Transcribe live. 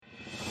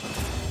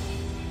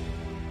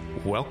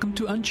Welcome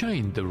to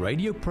Unchained, the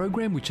radio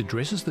program which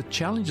addresses the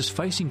challenges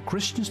facing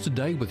Christians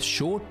today with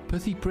short,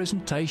 pithy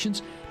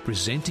presentations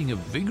presenting a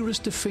vigorous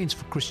defense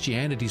for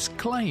Christianity's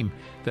claim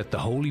that the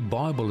Holy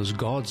Bible is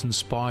God's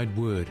inspired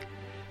word.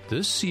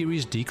 This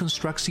series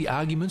deconstructs the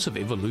arguments of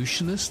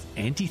evolutionists,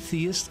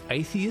 anti-theists,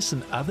 atheists,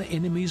 and other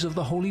enemies of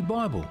the Holy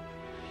Bible.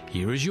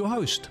 Here is your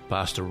host,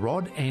 Pastor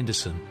Rod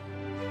Anderson.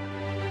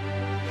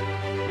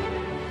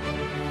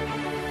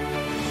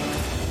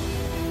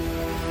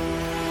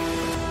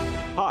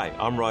 Hi,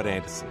 I'm Rod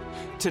Anderson.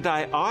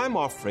 Today I'm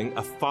offering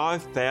a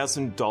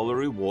 $5,000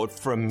 reward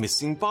for a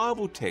missing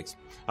Bible text.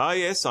 Oh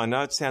yes, I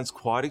know it sounds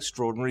quite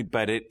extraordinary,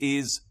 but it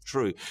is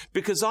true.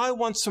 Because I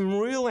want some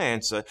real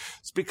answer.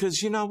 It's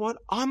because, you know what?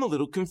 I'm a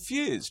little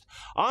confused.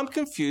 I'm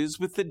confused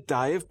with the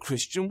day of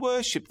Christian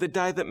worship, the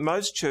day that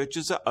most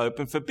churches are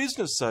open for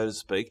business, so to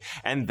speak,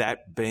 and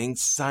that being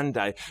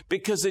Sunday,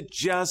 because it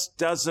just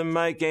doesn't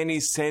make any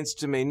sense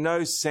to me,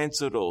 no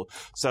sense at all.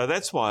 So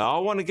that's why I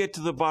want to get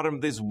to the bottom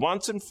of this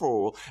once and for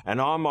all,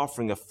 and I'm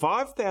offering a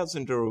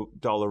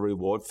 $5,000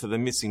 reward for the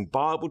missing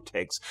Bible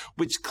text,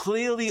 which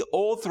clearly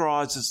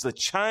authorizes the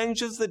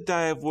change of the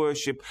day of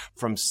worship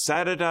from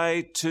Saturday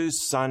to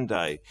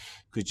Sunday.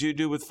 Could you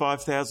do with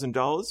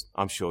 $5,000?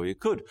 I'm sure you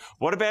could.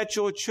 What about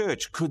your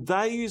church? Could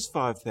they use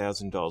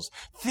 $5,000?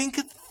 Think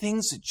of the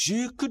things that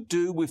you could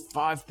do with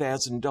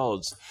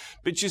 $5,000.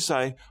 But you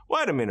say,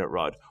 wait a minute,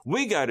 Rod,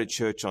 we go to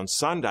church on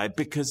Sunday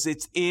because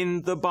it's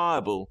in the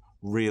Bible.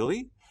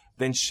 Really?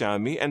 Then show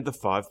me, and the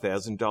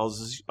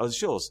 $5,000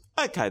 is yours.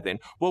 Okay then.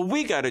 Well,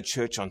 we go to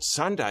church on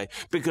Sunday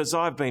because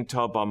I've been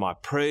told by my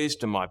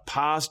priest and my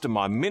pastor,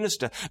 my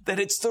minister, that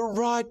it's the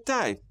right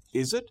day.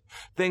 Is it?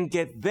 Then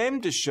get them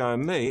to show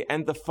me,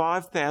 and the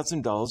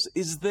 $5,000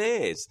 is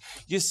theirs.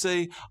 You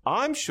see,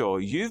 I'm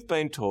sure you've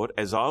been taught,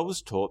 as I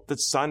was taught,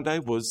 that Sunday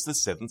was the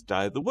seventh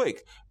day of the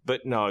week.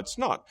 But no, it's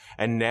not.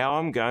 And now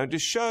I'm going to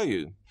show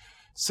you.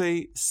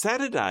 See,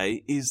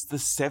 Saturday is the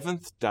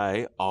seventh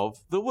day of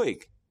the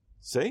week.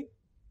 See?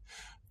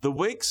 The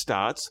week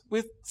starts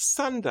with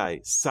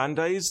Sunday.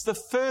 Sunday is the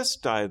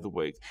first day of the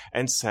week,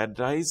 and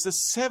Saturday is the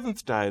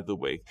seventh day of the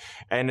week.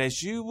 And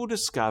as you will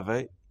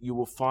discover, you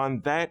will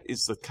find that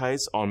is the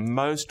case on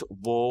most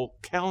wall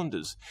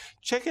calendars.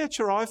 Check out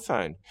your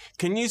iPhone.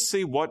 Can you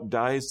see what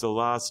day is the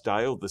last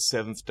day or the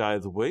seventh day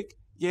of the week?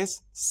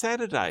 Yes,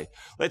 Saturday.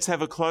 Let's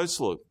have a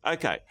close look.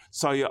 Okay,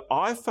 so your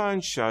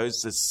iPhone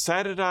shows that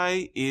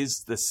Saturday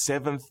is the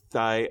seventh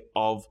day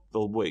of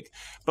the week.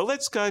 But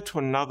let's go to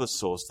another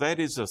source. That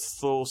is a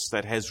source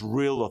that has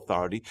real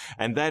authority,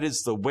 and that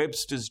is the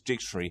Webster's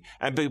Dictionary.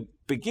 And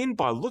begin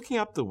by looking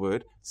up the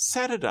word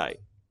Saturday.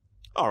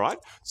 All right,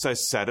 so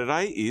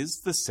Saturday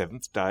is the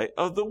seventh day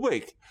of the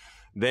week.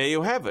 There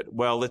you have it.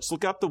 Well, let's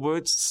look up the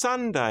word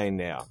Sunday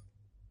now.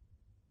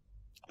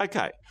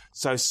 Okay,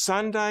 so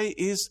Sunday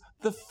is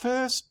the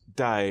first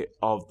day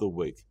of the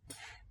week.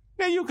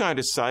 Now you're going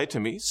to say to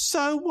me,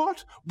 so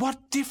what?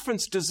 What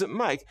difference does it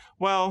make?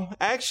 Well,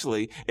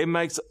 actually, it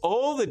makes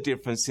all the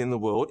difference in the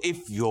world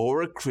if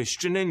you're a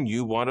Christian and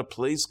you want to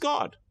please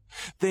God.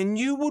 Then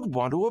you would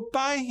want to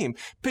obey him,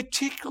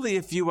 particularly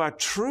if you are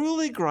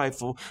truly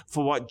grateful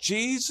for what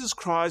Jesus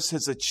Christ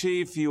has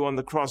achieved for you on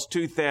the cross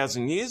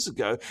 2,000 years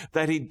ago,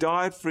 that he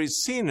died for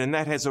his sin, and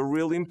that has a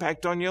real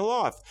impact on your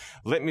life.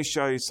 Let me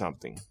show you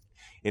something.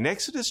 In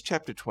Exodus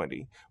chapter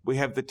 20, we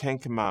have the Ten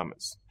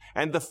Commandments.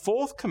 And the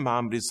fourth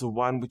commandment is the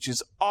one which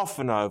is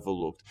often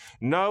overlooked.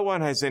 No one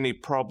has any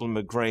problem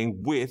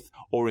agreeing with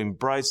or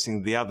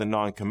embracing the other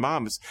 9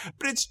 commandments,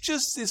 but it's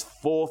just this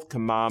fourth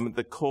commandment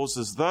that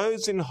causes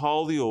those in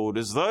holy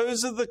orders,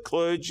 those of the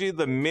clergy,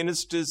 the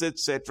ministers,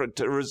 etc.,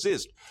 to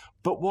resist.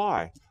 But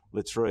why?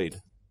 Let's read.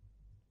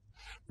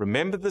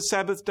 Remember the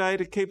Sabbath day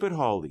to keep it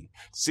holy.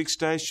 6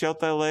 days shalt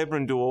thou labour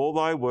and do all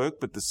thy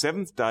work, but the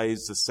seventh day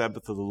is the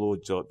Sabbath of the Lord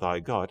thy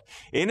God.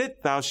 In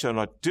it thou shalt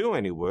not do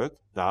any work,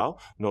 thou,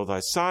 nor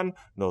thy son,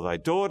 nor thy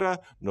daughter,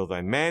 nor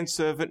thy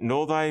manservant,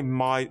 nor thy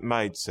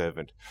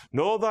maidservant,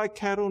 nor thy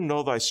cattle,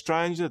 nor thy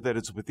stranger that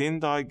is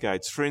within thy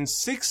gates. For in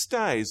 6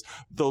 days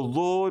the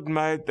Lord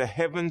made the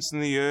heavens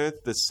and the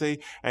earth, the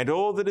sea, and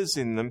all that is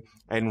in them,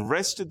 and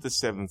rested the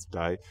seventh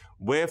day.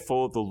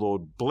 Wherefore the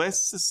Lord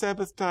blessed the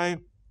Sabbath day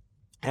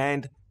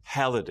and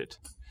hallowed it.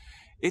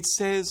 It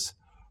says,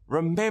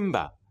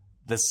 remember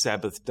the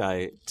Sabbath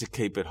day to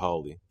keep it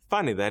holy.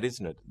 Funny that,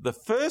 isn't it? The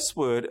first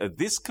word of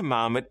this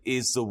commandment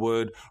is the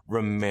word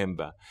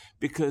remember,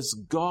 because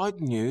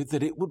God knew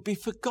that it would be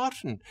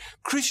forgotten.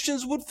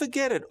 Christians would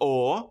forget it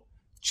or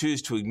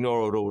choose to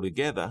ignore it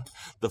altogether.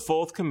 The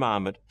fourth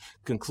commandment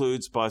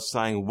concludes by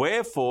saying,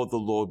 wherefore the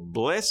Lord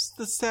blessed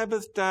the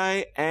Sabbath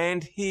day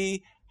and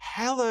he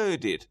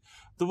hallowed it.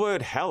 The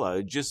word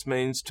hallowed just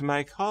means to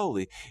make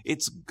holy.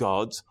 It's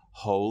God's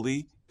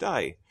holy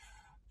day.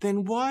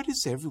 Then why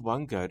does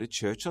everyone go to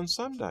church on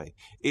Sunday?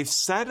 If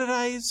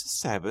Saturday is the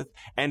Sabbath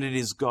and it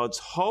is God's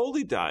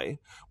holy day,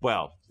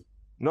 well,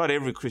 not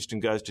every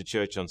Christian goes to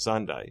church on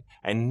Sunday,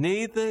 and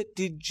neither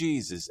did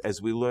Jesus, as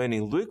we learn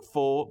in Luke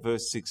 4,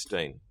 verse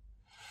 16.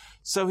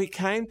 So he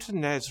came to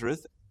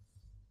Nazareth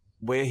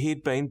where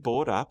he'd been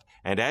brought up,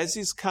 and as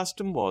his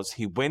custom was,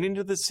 he went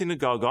into the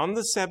synagogue on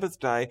the Sabbath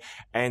day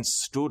and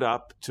stood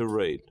up to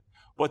read.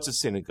 What's a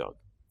synagogue?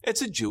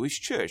 It's a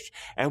Jewish church.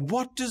 And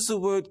what does the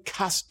word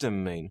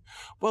custom mean?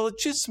 Well, it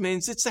just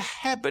means it's a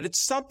habit.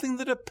 It's something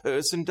that a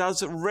person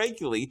does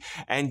regularly.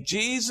 And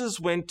Jesus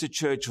went to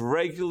church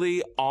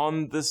regularly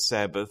on the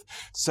Sabbath.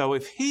 So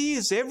if he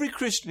is every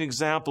Christian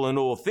example in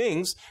all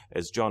things,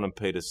 as John and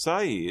Peter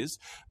say he is,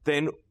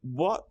 then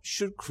what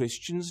should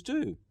Christians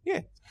do?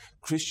 Yeah,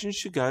 Christians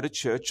should go to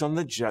church on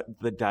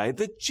the day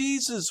that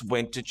Jesus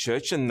went to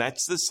church, and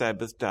that's the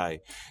Sabbath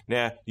day.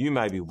 Now, you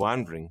may be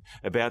wondering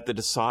about the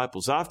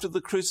disciples after the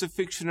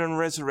crucifixion and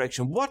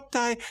resurrection. What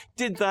day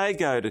did they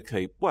go to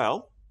keep?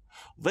 Well,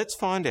 let's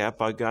find out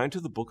by going to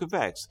the book of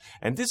Acts.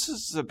 And this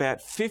is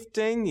about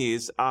 15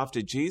 years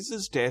after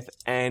Jesus' death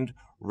and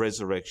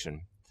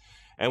resurrection.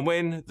 And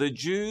when the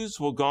Jews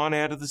were gone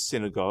out of the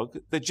synagogue,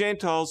 the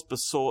Gentiles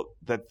besought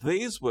that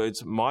these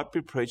words might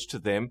be preached to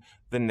them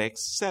the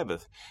next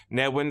Sabbath.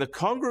 Now, when the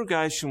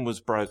congregation was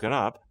broken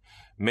up,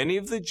 many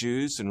of the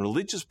Jews and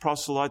religious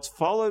proselytes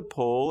followed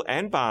Paul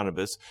and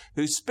Barnabas,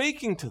 who,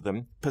 speaking to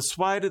them,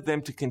 persuaded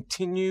them to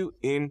continue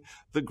in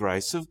the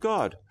grace of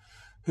God.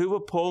 Who were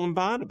Paul and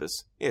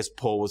Barnabas? Yes,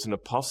 Paul was an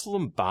apostle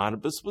and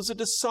Barnabas was a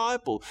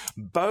disciple.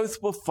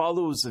 Both were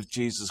followers of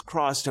Jesus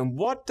Christ. And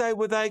what day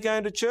were they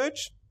going to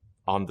church?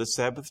 On the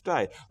Sabbath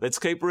day. Let's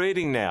keep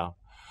reading now.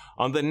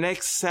 On the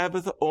next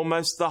Sabbath,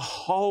 almost the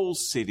whole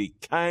city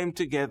came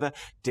together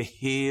to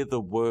hear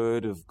the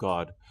word of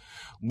God.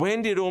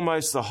 When did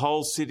almost the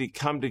whole city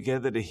come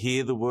together to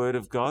hear the word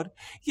of God?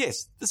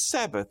 Yes, the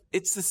Sabbath.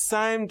 It's the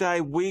same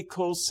day we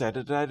call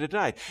Saturday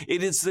today.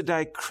 It is the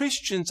day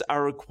Christians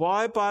are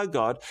required by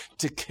God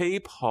to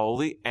keep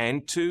holy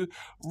and to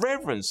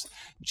reverence.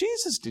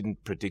 Jesus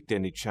didn't predict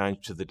any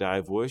change to the day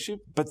of worship,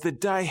 but the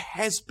day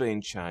has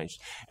been changed,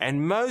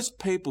 and most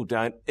people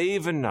don't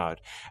even know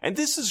it. And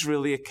this is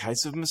really a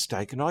case of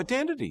mistaken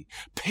identity.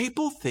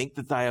 People think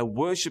that they are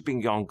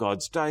worshipping on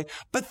God's day,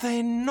 but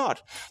they're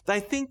not. They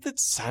think that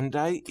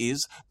Sunday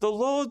is the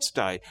Lord's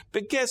day.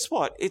 But guess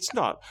what? It's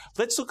not.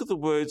 Let's look at the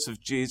words of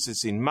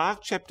Jesus in Mark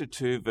chapter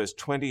 2, verse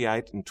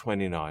 28 and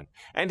 29.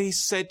 And he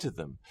said to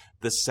them,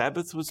 "The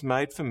Sabbath was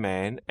made for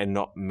man, and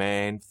not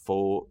man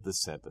for the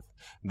Sabbath.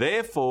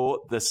 Therefore,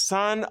 the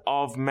Son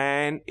of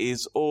Man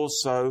is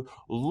also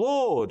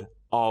Lord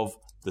of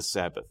the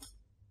Sabbath."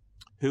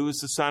 Who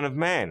is the Son of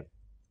Man?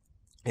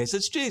 Yes,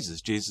 it's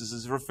Jesus. Jesus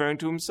is referring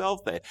to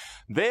himself there.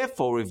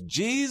 Therefore, if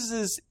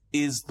Jesus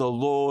is the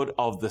Lord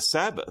of the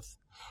Sabbath,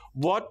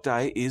 what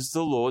day is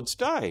the Lord's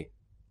day?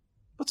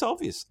 It's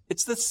obvious.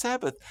 It's the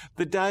Sabbath,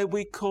 the day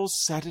we call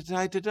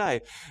Saturday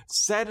today.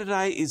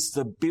 Saturday is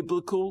the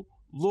biblical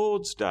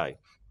Lord's day.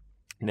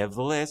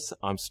 Nevertheless,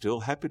 I'm still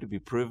happy to be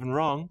proven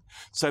wrong.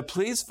 So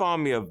please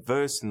find me a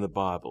verse in the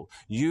Bible,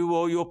 you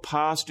or your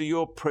pastor,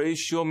 your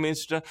priest, your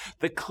minister,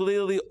 that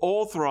clearly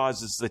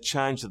authorizes the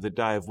change of the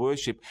day of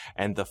worship,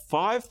 and the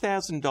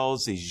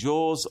 $5,000 is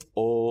yours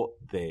or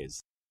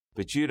theirs.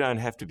 But you don't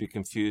have to be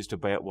confused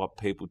about what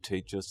people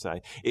teach or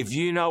say, if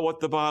you know what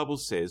the Bible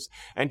says.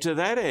 And to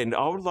that end,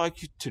 I would like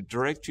to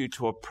direct you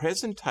to a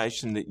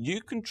presentation that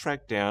you can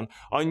track down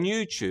on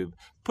YouTube.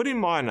 Put in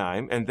my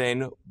name and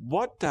then,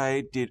 what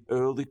day did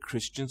early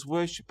Christians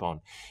worship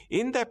on?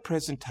 In that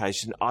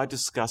presentation, I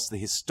discuss the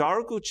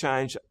historical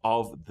change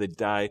of the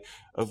day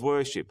of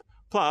worship.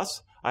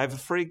 Plus, I have a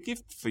free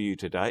gift for you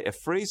today, a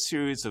free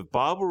series of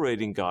Bible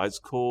reading guides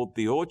called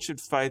The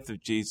Orchard Faith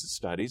of Jesus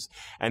Studies,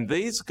 and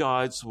these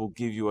guides will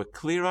give you a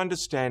clear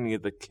understanding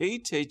of the key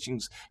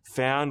teachings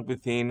found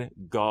within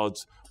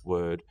God's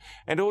Word.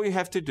 And all you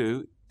have to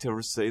do to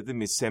receive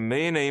them is send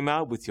me an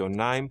email with your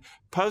name,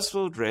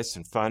 postal address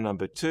and phone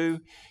number to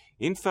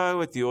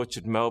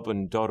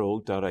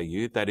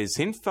info@theorchardmelbourne.org.au. That is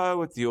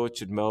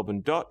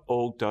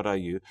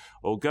info@theorchardmelbourne.org.au,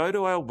 or go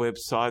to our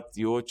website,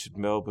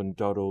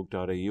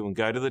 theorchardmelbourne.org.au, and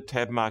go to the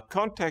tab marked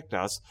Contact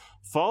Us,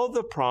 follow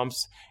the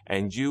prompts,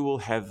 and you will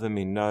have them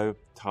in no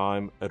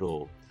time at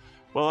all.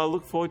 Well, I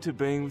look forward to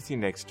being with you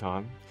next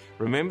time.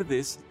 Remember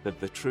this,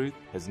 that the truth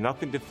has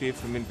nothing to fear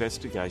from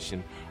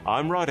investigation.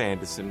 I'm Rod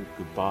Anderson.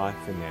 Goodbye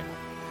for now.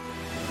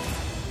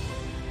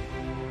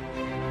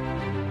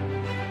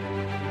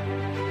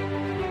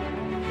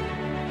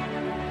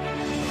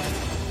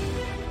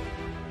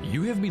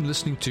 You have been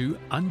listening to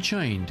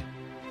Unchained.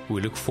 We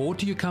look forward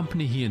to your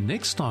company here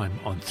next time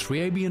on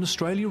 3ABN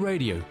Australia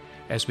Radio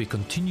as we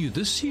continue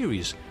this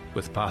series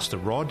with Pastor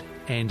Rod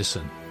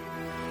Anderson.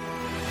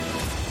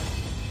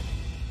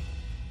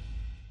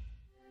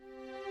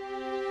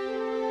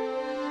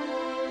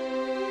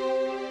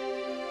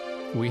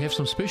 We have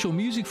some special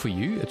music for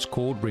you. It's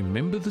called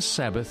Remember the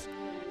Sabbath,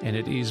 and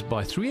it is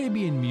by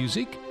 3ABN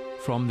Music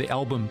from the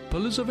album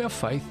Pillars of Our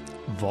Faith,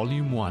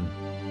 Volume 1.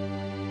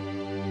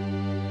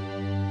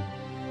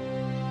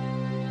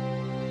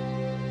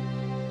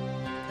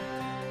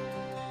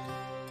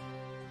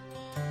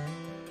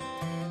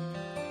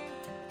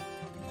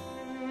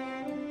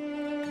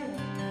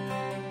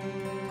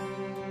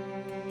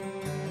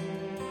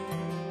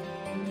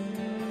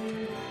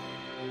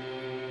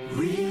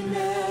 Remember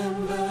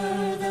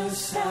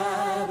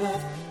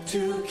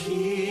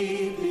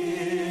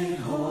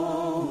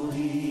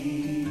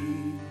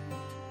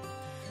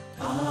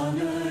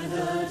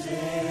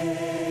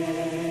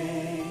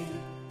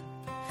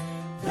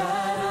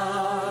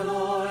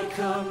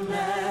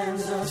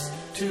commands us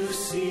to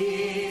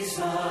cease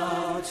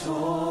our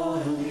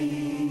toil.